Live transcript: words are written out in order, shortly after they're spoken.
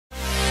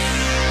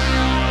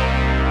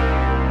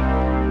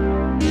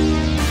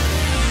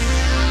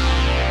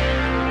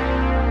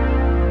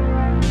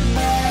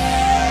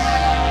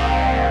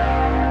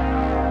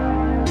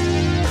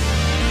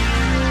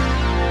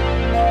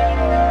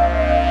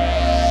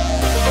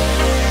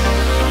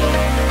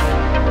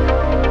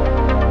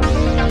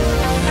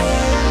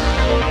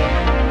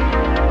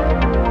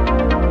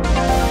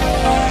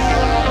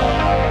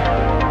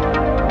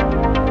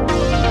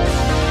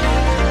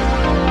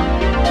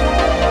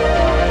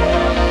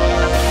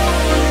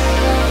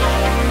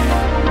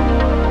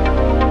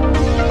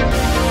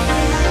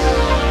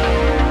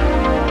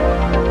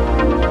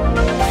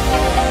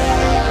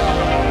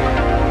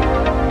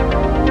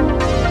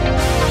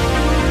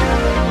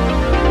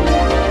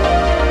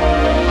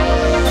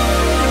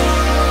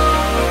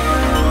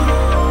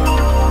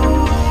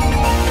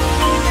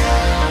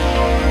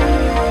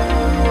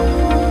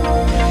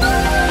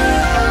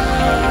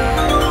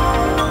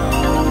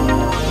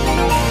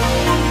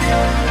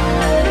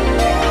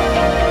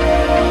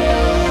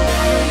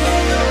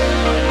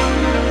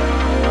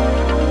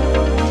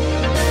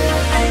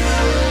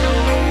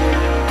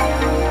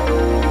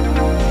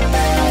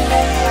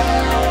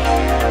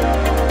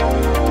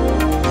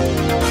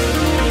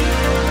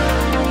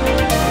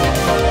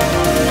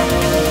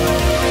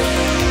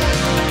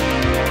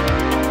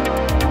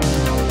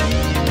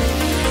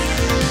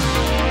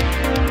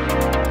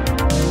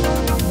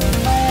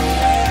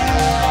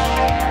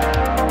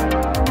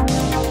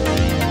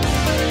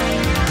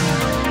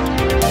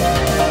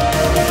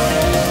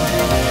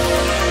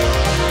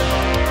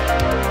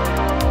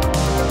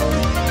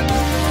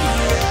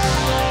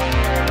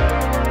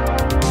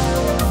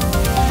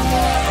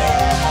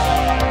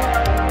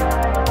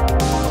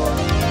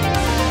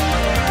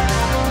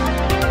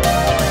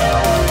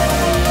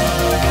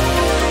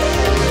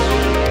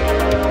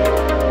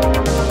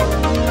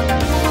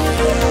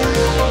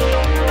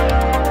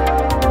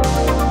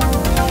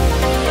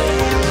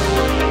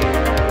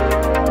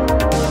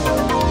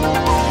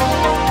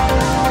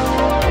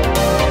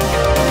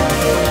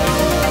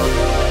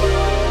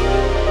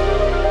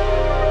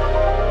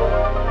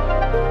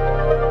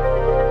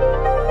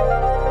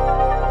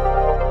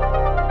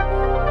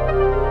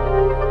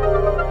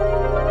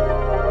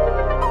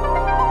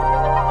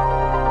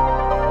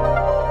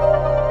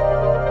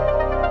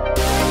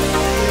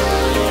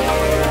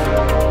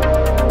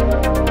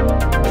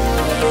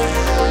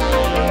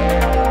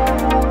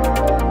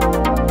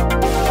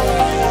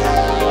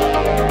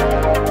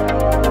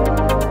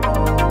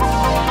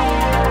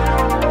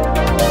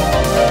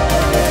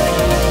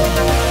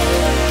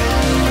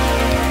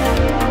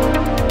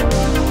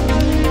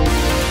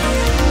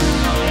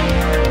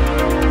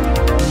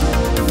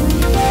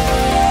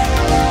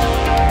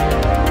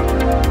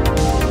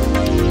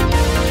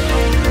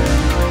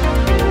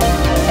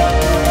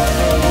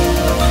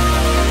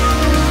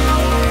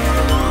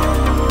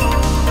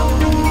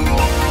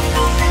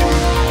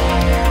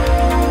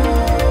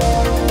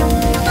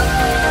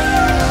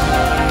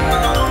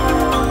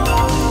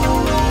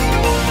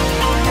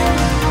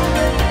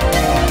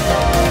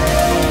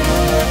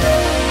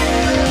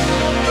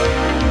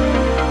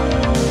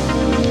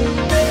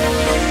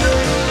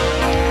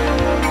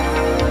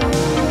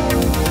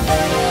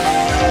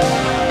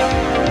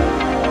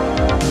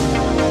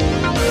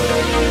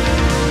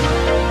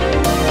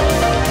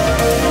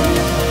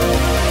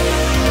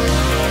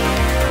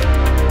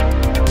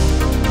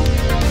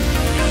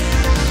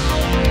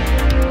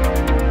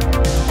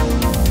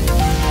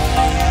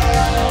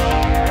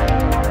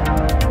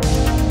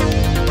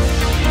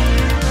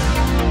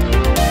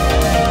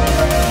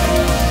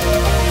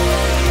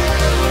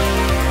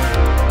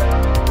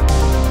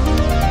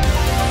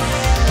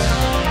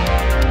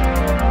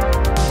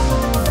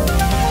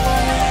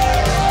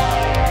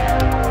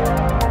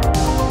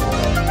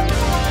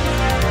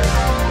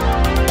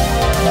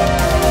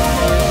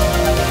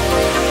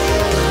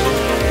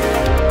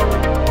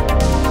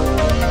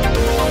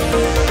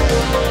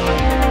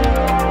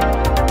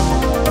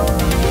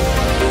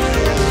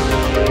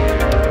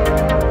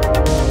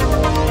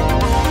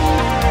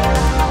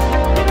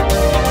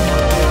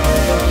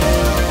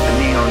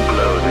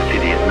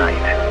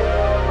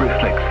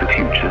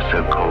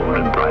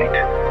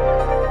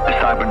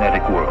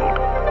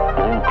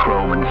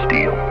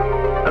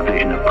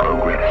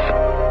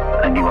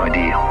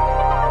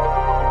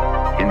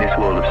in this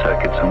world of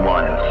circuits and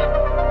wires.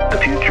 The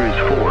future is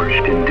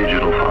forged in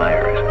digital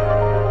fires.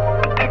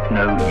 A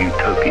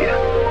techno-utopia,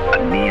 a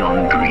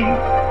neon dream,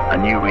 a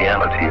new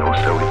reality, or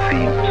so it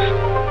seems.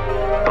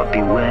 But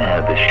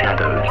beware the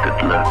shadows that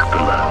lurk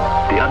below,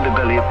 the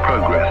underbelly of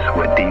progress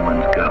where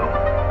demons go.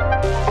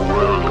 A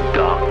world of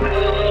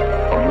darkness,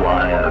 of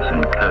wires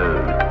and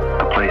code,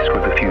 a place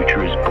where the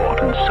future is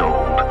bought and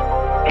sold.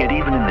 Yet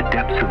even in the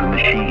depths of the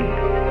machine,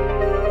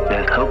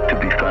 there's hope to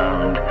be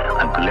found,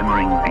 a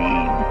glimmering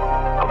beam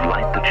of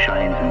light that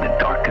shines in the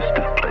darkest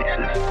of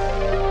places.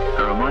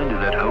 A reminder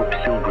that hope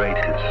still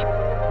graces.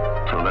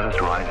 So let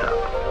us rise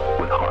up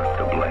with hearts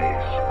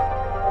ablaze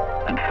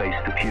and face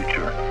the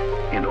future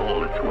in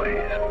all its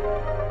ways.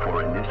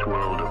 For in this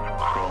world of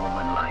chrome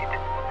and light,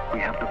 we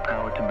have the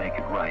power to make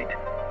it right.